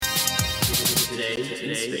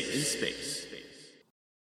Today in Space.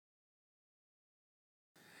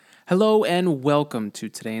 Hello and welcome to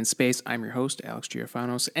Today in Space. I'm your host, Alex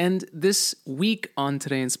Giafanos, and this week on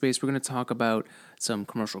Today in Space, we're going to talk about some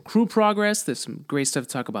commercial crew progress. There's some great stuff to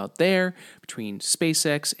talk about there between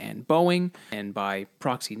SpaceX and Boeing, and by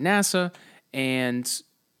proxy NASA, and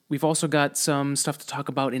we've also got some stuff to talk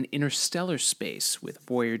about in interstellar space with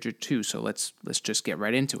Voyager 2, so let's just get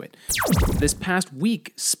right into it. This past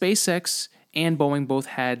week, SpaceX and Boeing both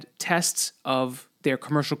had tests of their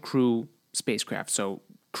commercial crew spacecraft, so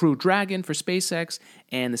Crew Dragon for SpaceX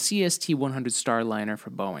and the CST-100 Starliner for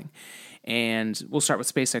Boeing. And we'll start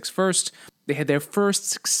with SpaceX first. They had their first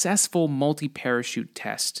successful multi-parachute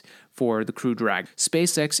test for the Crew Dragon.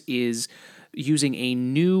 SpaceX is using a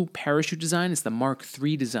new parachute design. It's the Mark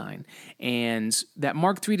III design. And that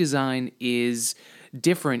Mark III design is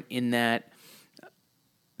different in that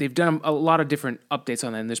they've done a lot of different updates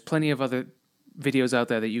on that. And there's plenty of other videos out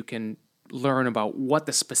there that you can learn about what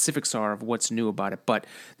the specifics are of what's new about it. But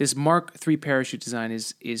this Mark III parachute design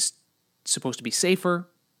is supposed to be safer,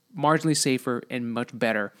 marginally safer, and much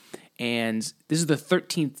better. And this is the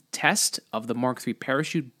 13th test of the Mark III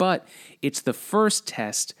parachute, but it's the first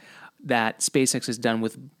test that SpaceX has done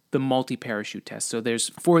with the multi-parachute test. So there's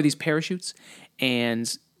 4 of these parachutes,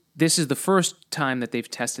 and this is the first time that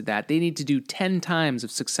they've tested that. They need to do 10 times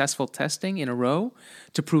of successful testing in a row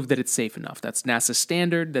to prove that it's safe enough. That's NASA's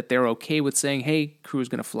standard, that they're okay with saying, hey, crew is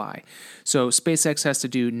going to fly. So SpaceX has to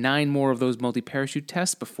do 9 more of those multi-parachute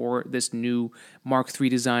tests before this new Mark III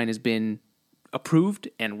design has been approved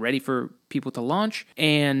and ready for people to launch.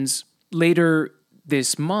 And later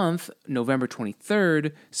this month, November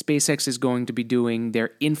 23rd, SpaceX is going to be doing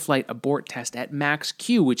their in-flight abort test at max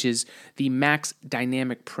Q, which is the max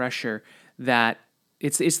dynamic pressure that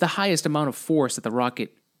it's the highest amount of force that the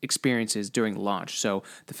rocket experiences during launch. So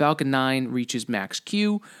the Falcon 9 reaches max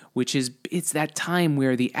Q, which is it's that time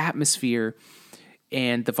where the atmosphere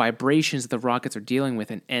and the vibrations that the rockets are dealing with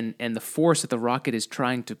and the force that the rocket is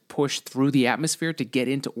trying to push through the atmosphere to get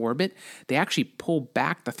into orbit, they actually pull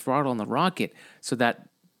back the throttle on the rocket so that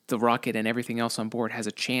the rocket and everything else on board has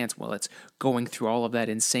a chance while it's going through all of that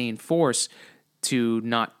insane force to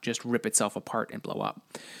not just rip itself apart and blow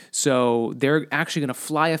up. So they're actually going to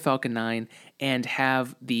fly a Falcon 9 and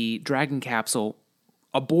have the Dragon capsule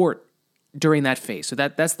abort during that phase. So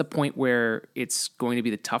that's the point where it's going to be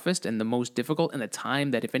the toughest and the most difficult, and the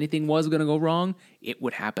time that if anything was going to go wrong, it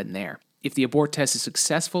would happen there. If the abort test is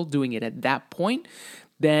successful, doing it at that point,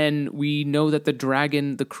 then we know that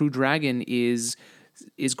the Crew Dragon is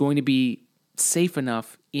going to be safe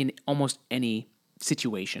enough in almost any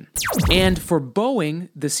situation. And for Boeing,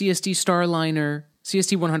 the CST-100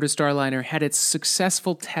 Starliner had its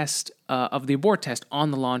successful test of the abort test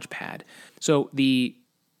on the launch pad. So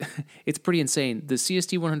it's pretty insane. The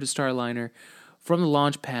CST-100 Starliner from the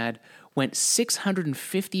launch pad went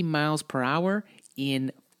 650 miles per hour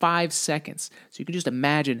in 5 seconds. So you can just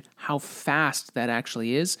imagine how fast that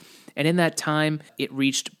actually is. And in that time, it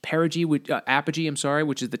reached apogee,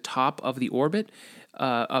 which is the top of the orbit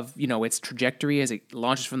of its trajectory as it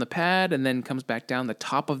launches from the pad and then comes back down. The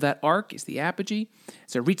top of that arc is the apogee.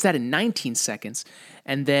 So it reached that in 19 seconds.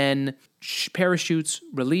 And then parachutes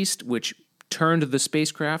released, which turned the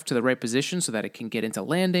spacecraft to the right position so that it can get into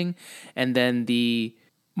landing. And then the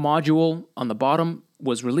module on the bottom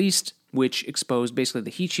was released, which exposed basically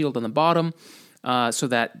the heat shield on the bottom, so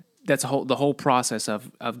that's the whole process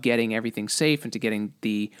of getting everything safe and to getting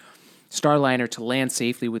the Starliner to land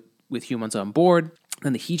safely with humans on board.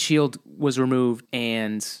 Then the heat shield was removed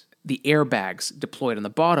and the airbags deployed on the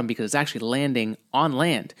bottom because it's actually landing on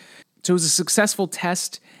land. So it was a successful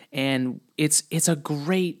test, and it's a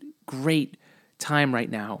great time right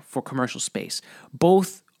now for commercial space.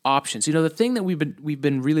 Both options. The thing that we've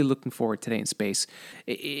been really looking forward today in space,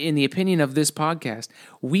 in the opinion of this podcast,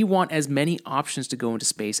 we want as many options to go into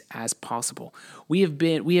space as possible. We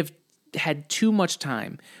have had too much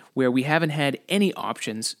time where we haven't had any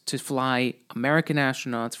options to fly American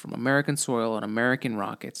astronauts from American soil on American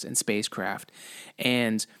rockets and spacecraft.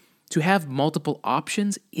 And to have multiple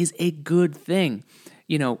options is a good thing.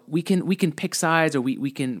 We can pick sides, or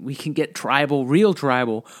we can get real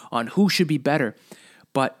tribal on who should be better.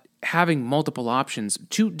 But having multiple options,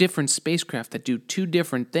 2 different spacecraft that do 2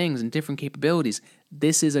 different things and different capabilities,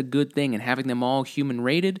 this is a good thing. And having them all human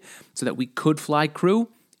rated so that we could fly crew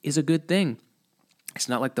is a good thing. It's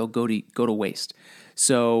not like they'll go to waste.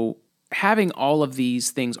 So having all of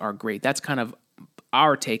these things are great. That's kind of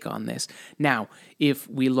our take on this. Now, if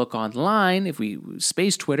we look online, if we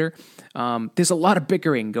space Twitter, there's a lot of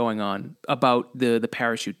bickering going on about the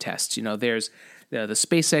parachute tests. There's the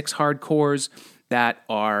SpaceX hardcores that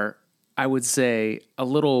are, I would say, a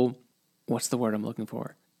little, what's the word I'm looking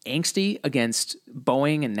for? Angsty against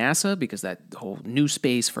Boeing and NASA, because that whole new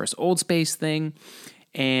space versus old space thing.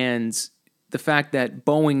 And the fact that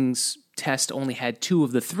Boeing's test only had 2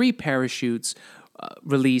 of the 3 parachutes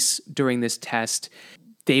release during this test,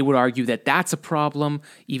 they would argue that that's a problem,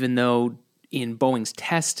 even though in Boeing's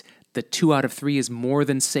test, the 2 out of 3 is more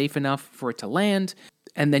than safe enough for it to land.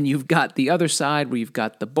 And then you've got the other side where you've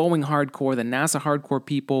got the Boeing hardcore, the NASA hardcore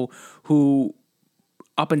people who,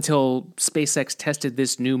 up until SpaceX tested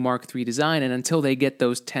this new Mark III design and until they get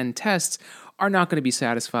those 10 tests, are not going to be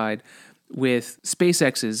satisfied with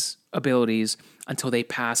SpaceX's abilities until they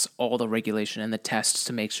pass all the regulation and the tests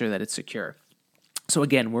to make sure that it's secure. So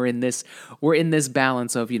again, we're in this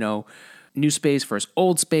balance of, new space versus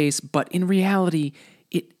old space, but in reality,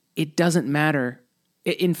 it doesn't matter.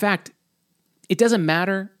 In fact, it doesn't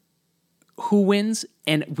matter who wins,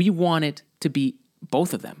 and we want it to be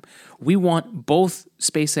both of them. We want both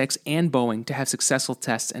SpaceX and Boeing to have successful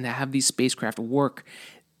tests and to have these spacecraft work.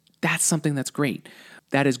 That's something that's great.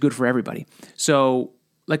 That is good for everybody. So,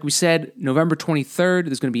 like we said, November 23rd,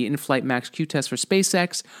 there's going to be an in-flight Max-Q test for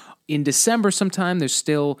SpaceX. In December sometime, there's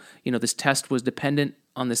still, this test was dependent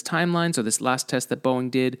on this timeline. So this last test that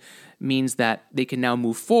Boeing did means that they can now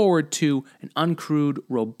move forward to an uncrewed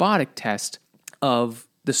robotic test of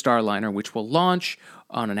the Starliner, which will launch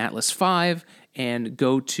on an Atlas V and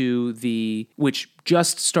go to which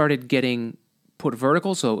just started getting put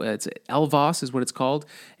vertical. So it's LVOS is what it's called.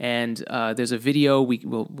 And there's a video,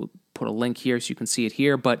 we'll put a link here so you can see it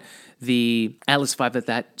here, but the Atlas V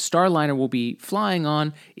that Starliner will be flying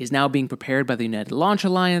on is now being prepared by the United Launch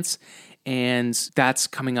Alliance, and that's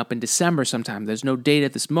coming up in December sometime. There's no date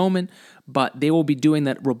at this moment, but they will be doing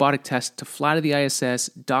that robotic test to fly to the ISS,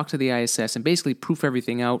 dock to the ISS, and basically proof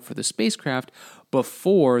everything out for the spacecraft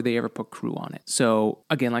before they ever put crew on it. So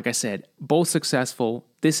again, like I said, both successful.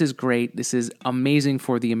 This is great. This is amazing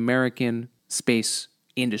for the American space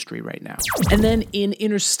industry right now. And then in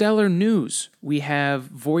interstellar news, we have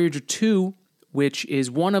Voyager 2, which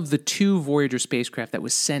is one of the 2 Voyager spacecraft that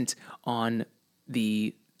was sent on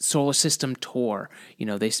the solar system tour.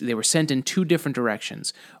 They were sent in 2 different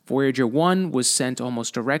directions. Voyager 1 was sent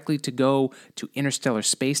almost directly to go to interstellar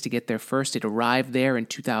space to get there first. It arrived there in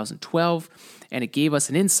 2012, and it gave us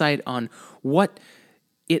an insight on what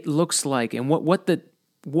it looks like and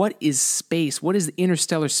what is space, what is the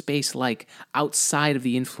interstellar space like outside of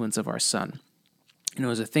the influence of our sun.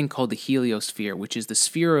 There's a thing called the heliosphere, which is the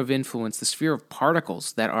sphere of influence, the sphere of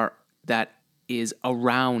particles that is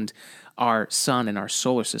around our sun and our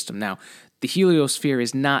solar system. Now, the heliosphere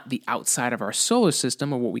is not the outside of our solar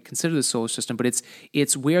system or what we consider the solar system, but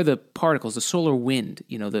it's where the particles, the solar wind,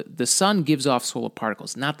 the sun gives off solar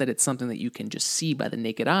particles. Not that it's something that you can just see by the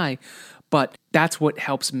naked eye, but that's what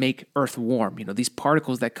helps make Earth warm. These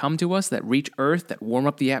particles that come to us, that reach Earth, that warm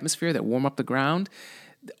up the atmosphere, that warm up the ground,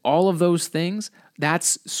 all of those things,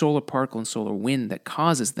 that's solar particle and solar wind that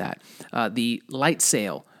causes that. The light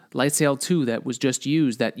sail 2 that was just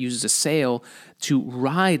used, that uses a sail to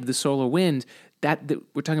ride the solar wind, that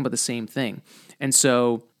we're talking about the same thing. And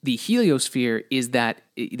so the heliosphere is that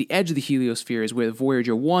the edge of the heliosphere is where the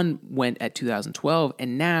Voyager 1 went at 2012,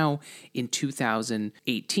 and now in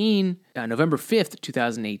 2018, November 5th,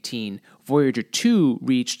 2018, Voyager 2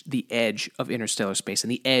 reached the edge of interstellar space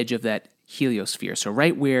and the edge of that heliosphere. So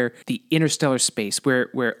right where the interstellar space,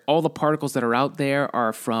 where all the particles that are out there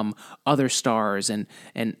are from other stars and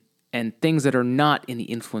things that are not in the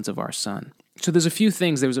influence of our sun. So there's a few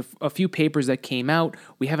things. There was a few papers that came out.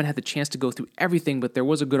 We haven't had the chance to go through everything, but there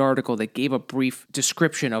was a good article that gave a brief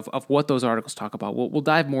description of what those articles talk about. We'll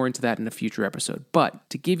dive more into that in a future episode. But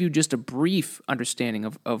to give you just a brief understanding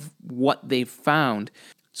of what they've found,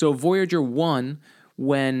 so Voyager 1,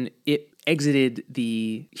 when it exited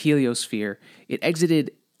the heliosphere, it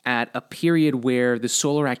exited at a period where the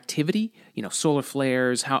solar activity, solar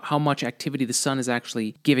flares, how much activity the sun is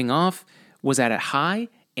actually giving off, was at a high,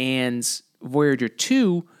 and Voyager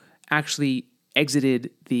 2 actually exited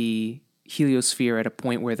the heliosphere at a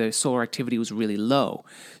point where the solar activity was really low.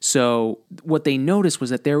 So what they noticed was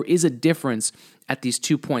that there is a difference at these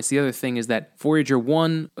 2 points. The other thing is that Voyager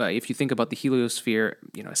 1, if you think about the heliosphere,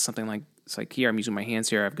 something like, it's like here, I'm using my hands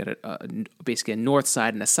here, I've got basically a north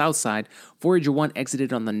side and a south side. Voyager 1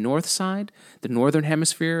 exited on the north side, the northern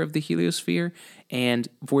hemisphere of the heliosphere, and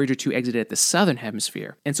Voyager 2 exited at the southern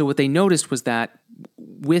hemisphere. And so what they noticed was that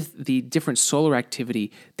with the different solar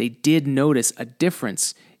activity, they did notice a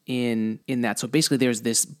difference in that. So basically there's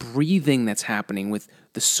this breathing that's happening with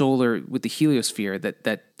the heliosphere,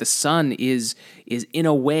 that the sun is in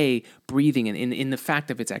a way breathing in the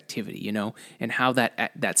fact of its activity, and how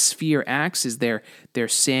that sphere acts is they're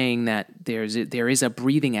saying that there is a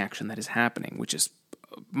breathing action that is happening, which is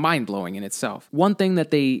mind-blowing in itself. One thing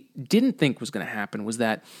that they didn't think was going to happen was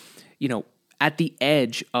that, at the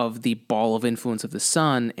edge of the ball of influence of the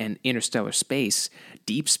sun and interstellar space,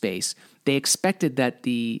 deep space, they expected that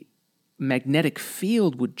the magnetic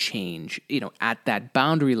field would change, at that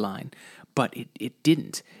boundary line, but it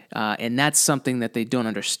didn't. And that's something that they don't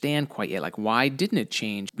understand quite yet. Like, why didn't it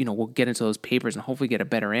change? We'll get into those papers and hopefully get a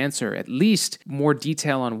better answer, at least more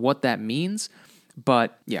detail on what that means.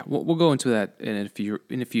 But yeah, we'll go into that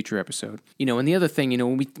in a future episode. And the other thing,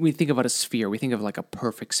 when we think about a sphere, we think of like a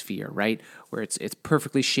perfect sphere, right? Where it's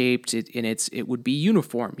perfectly shaped, it would be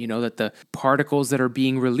uniform. That the particles that are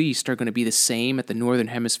being released are going to be the same at the northern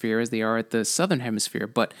hemisphere as they are at the southern hemisphere.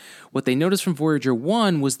 But what they noticed from Voyager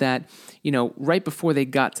 1 was that, right before they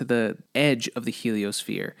got to the edge of the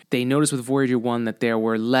heliosphere, they noticed with Voyager 1 that there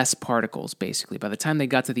were less particles. Basically, by the time they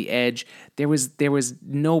got to the edge, there was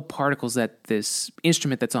no particles that this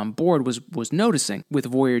instrument that's on board was noticing. With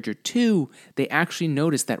Voyager 2, they actually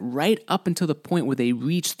noticed that right up until the point where they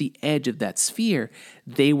reached the edge of that sphere,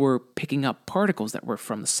 they were picking up particles that were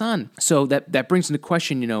from the sun. So that brings into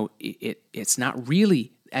question, it's not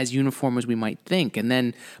really as uniform as we might think.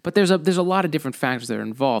 But there's a lot of different factors that are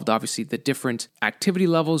involved. Obviously, the different activity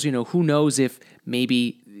levels, who knows if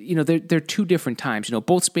maybe, they're two different times.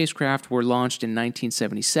 Both spacecraft were launched in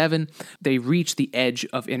 1977. They reached the edge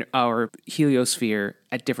of our heliosphere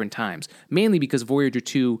at different times, mainly because Voyager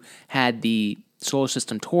 2 had the solar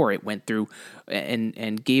system tour. It went through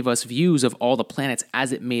and gave us views of all the planets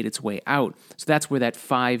as it made its way out. So that's where that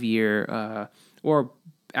 5-year, or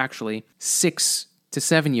actually 6 to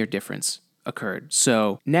 7 year difference occurred.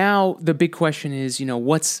 So now the big question is,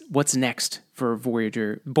 what's next for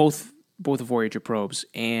Voyager, both Voyager probes,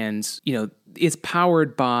 and it's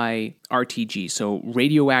powered by RTG, so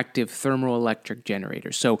radioactive thermoelectric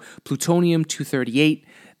generators. So plutonium-238,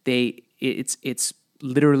 it's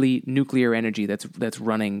literally nuclear energy that's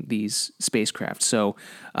running these spacecraft. So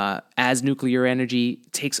as nuclear energy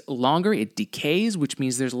takes longer, it decays, which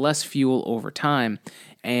means there's less fuel over time.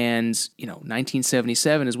 And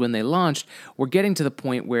 1977 is when they launched. We're getting to the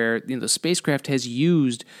point where the spacecraft has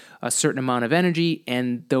used a certain amount of energy,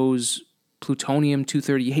 and those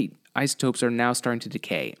plutonium-238 isotopes are now starting to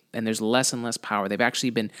decay, and there's less and less power. They've actually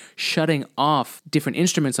been shutting off different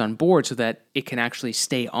instruments on board so that it can actually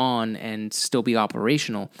stay on and still be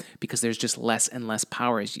operational, because there's just less and less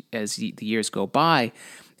power as the years go by.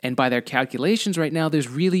 And by their calculations right now, there's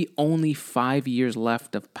really only 5 years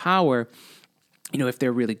left of power, if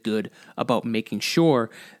they're really good about making sure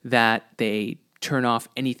that they turn off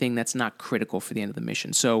anything that's not critical for the end of the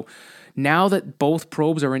mission. So now that both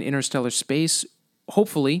probes are in interstellar space,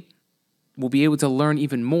 hopefully we'll be able to learn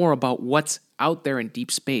even more about what's out there in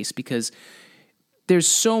deep space, because there's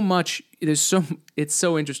so much, it's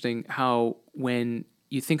so interesting how when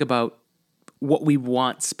you think about what we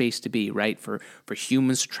want space to be, right? For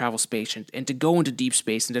humans to travel space and to go into deep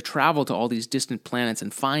space and to travel to all these distant planets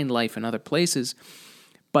and find life in other places.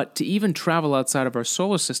 But to even travel outside of our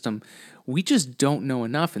solar system, we just don't know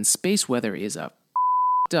enough, and space weather is a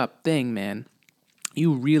up thing, man.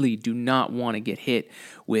 You really do not want to get hit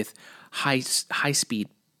with high speed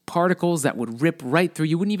particles that would rip right through.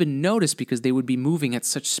 You wouldn't even notice, because they would be moving at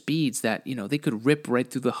such speeds that they could rip right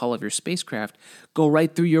through the hull of your spacecraft, go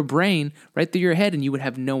right through your brain, right through your head, and you would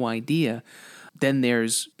have no idea. Then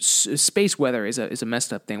there's space weather is a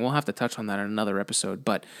messed up thing. We'll have to touch on that in another episode.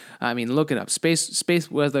 But I mean, look it up. Space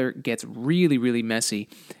weather gets really, really messy,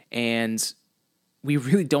 and we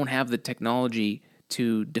really don't have the technology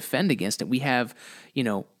to defend against it. We have,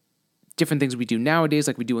 different things we do nowadays,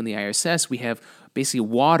 like we do in the ISS. We have basically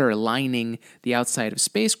water lining the outside of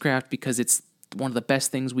spacecraft, because it's one of the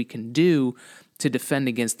best things we can do to defend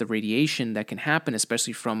against the radiation that can happen,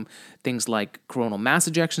 especially from things like coronal mass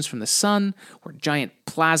ejections from the sun, where giant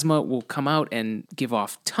plasma will come out and give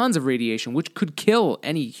off tons of radiation, which could kill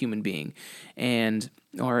any human being,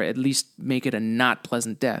 or at least make it a not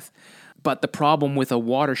pleasant death. But the problem with a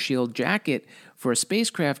water shield jacket for a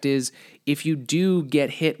spacecraft is, if you do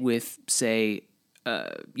get hit with, say,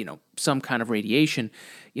 some kind of radiation,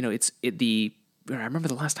 I remember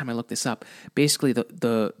the last time I looked this up. Basically,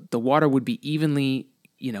 the water would be evenly,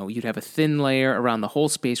 you'd have a thin layer around the whole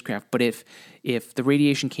spacecraft. But if the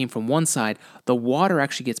radiation came from one side, the water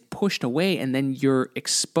actually gets pushed away, and then you're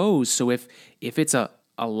exposed. So if it's a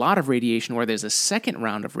a lot of radiation, or there's a second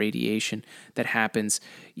round of radiation that happens,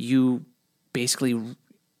 you basically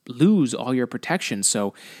lose all your protection.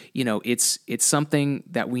 So, it's something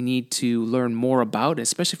that we need to learn more about,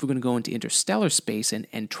 especially if we're going to go into interstellar space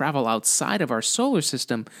and travel outside of our solar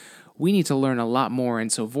system. We need to learn a lot more.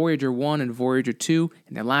 And so Voyager 1 and Voyager 2,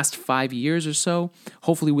 in the last 5 years or so,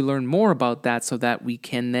 hopefully we learn more about that so that we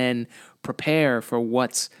can then prepare for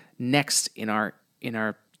what's next in our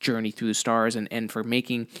journey through the stars and for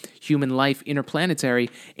making human life interplanetary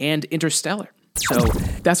and interstellar. So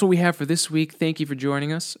that's what we have for this week. Thank you for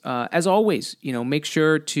joining us. As always, make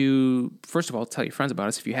sure to, first of all, tell your friends about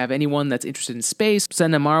us. If you have anyone that's interested in space,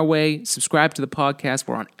 send them our way. Subscribe to the podcast.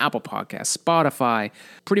 We're on Apple Podcasts, Spotify,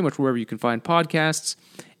 pretty much wherever you can find podcasts.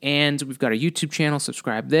 And we've got a YouTube channel.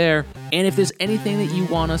 Subscribe there. And if there's anything that you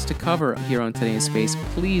want us to cover here on Today in Space,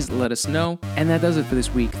 please let us know. And that does it for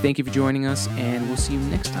this week. Thank you for joining us, and we'll see you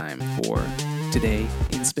next time for Today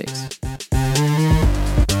in Space.